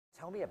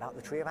tell me about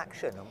the Tree of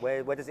Action and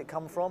where does it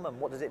come from and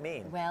what does it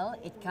mean? Well,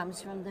 it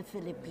comes from the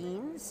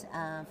Philippines,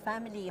 a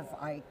family of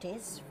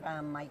artists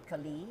from my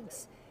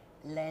colleagues,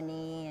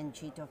 Lenny and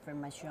Chito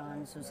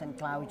Formacion, Susan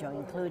Claudio,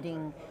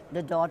 including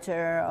the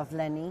daughter of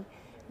Lenny.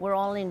 We're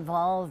all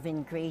involved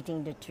in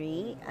creating the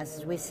tree.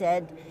 As we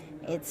said,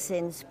 it's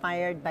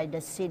inspired by the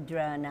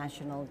Sidra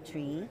national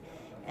tree.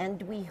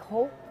 And we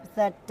hope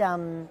that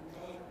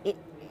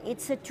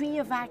it's a tree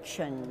of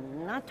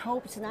action, not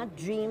hopes, not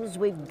dreams.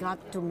 We've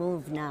got to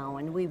move now,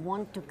 and we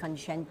want to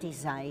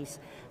conscientize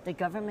the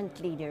government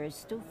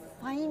leaders to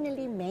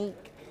finally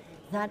make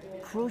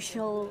that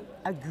crucial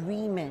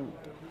agreement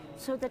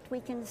so that we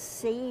can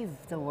save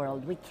the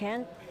world. We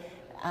can't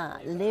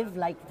live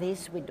like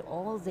this with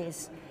all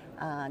these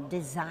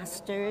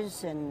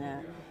disasters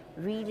and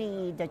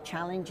really the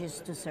challenges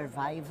to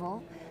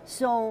survival.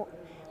 So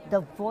the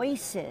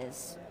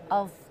voices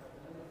of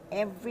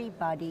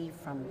everybody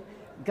from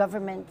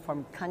government,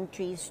 from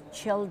countries,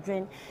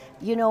 children.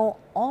 You know,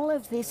 all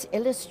of these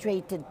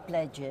illustrated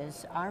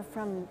pledges are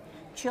from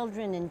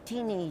children and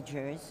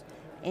teenagers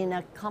in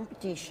a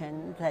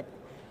competition that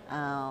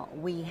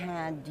we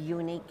had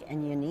Unique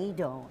and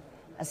UNIDO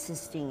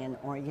assisting and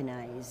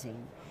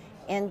organizing.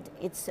 And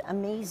it's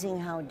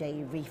amazing how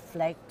they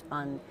reflect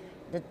on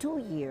the 2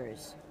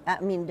 years,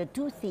 the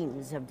 2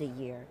 themes of the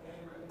year,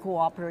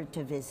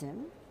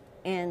 cooperativism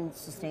and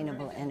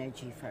sustainable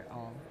energy for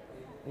all.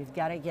 We've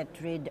got to get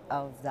rid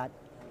of that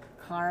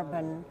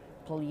carbon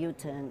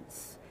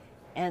pollutants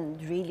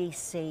and really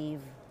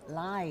save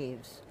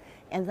lives.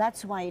 And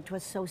that's why it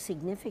was so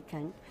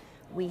significant.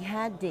 We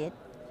had it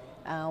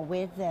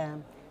with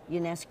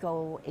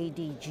UNESCO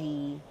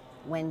ADG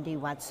Wendy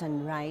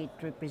Watson-Wright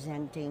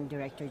representing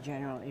Director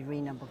General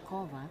Irina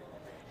Bokova,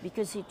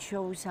 because it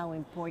shows how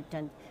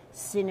important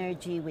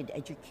synergy with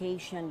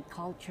education,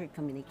 culture,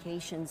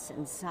 communications,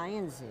 and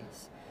science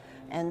is.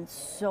 And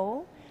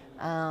so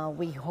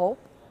we hope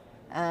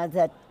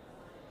that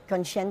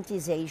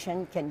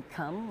conscientization can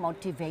come,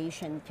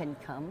 motivation can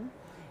come,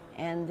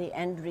 and the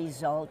end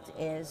result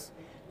is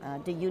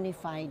the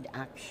unified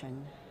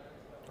action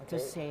to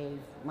save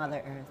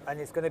Mother Earth. And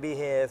it's going to be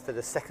here for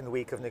the second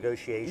week of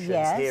negotiations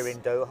here in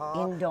Doha.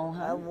 In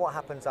Doha. What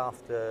happens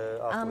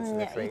afterwards in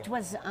the tree? It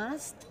was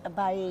asked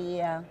by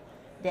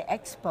the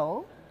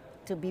Expo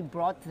to be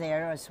brought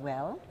there as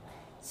well.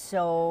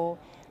 So,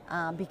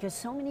 because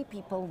so many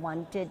people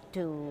wanted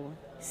to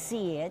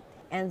see it,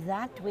 and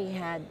that we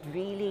had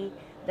really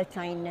the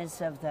kindness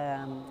of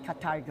the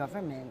Qatar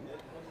government.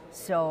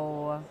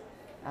 So,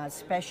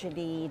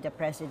 especially the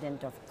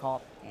president of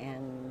COP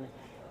and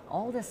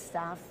all the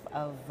staff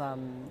of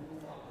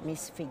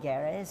Ms.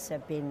 Figueres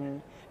have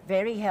been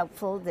very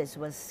helpful. This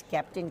was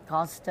kept in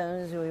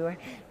customs.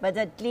 But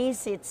at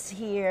least it's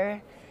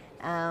here.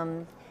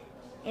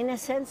 In a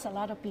sense, a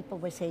lot of people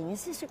were saying,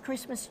 "Is this a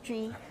Christmas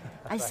tree?"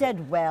 I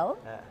said, "Well,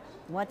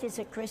 what is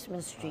a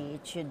Christmas tree?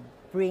 It should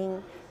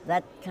bring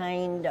that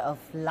kind of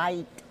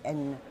light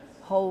and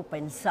hope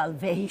and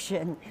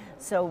salvation."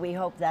 So we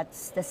hope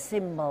that's the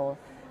symbol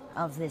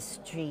of this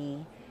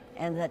tree,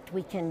 and that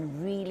we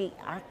can really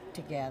act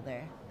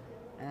together,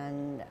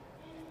 and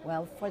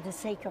well, for the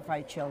sake of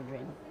our children.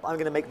 I'm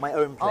going to make my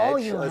own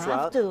pledge as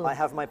well. To. I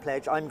have my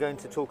pledge. I'm going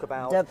to talk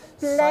about the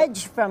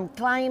pledge from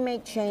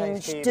Climate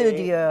Change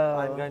Studio.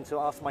 I'm going to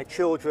ask my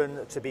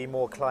children to be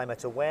more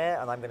climate aware,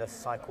 and I'm going to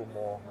cycle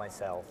more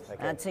myself.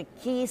 Okay? That's a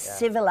key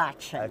civil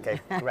action. Okay,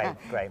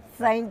 great.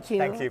 Thank you.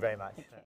 Thank you very much.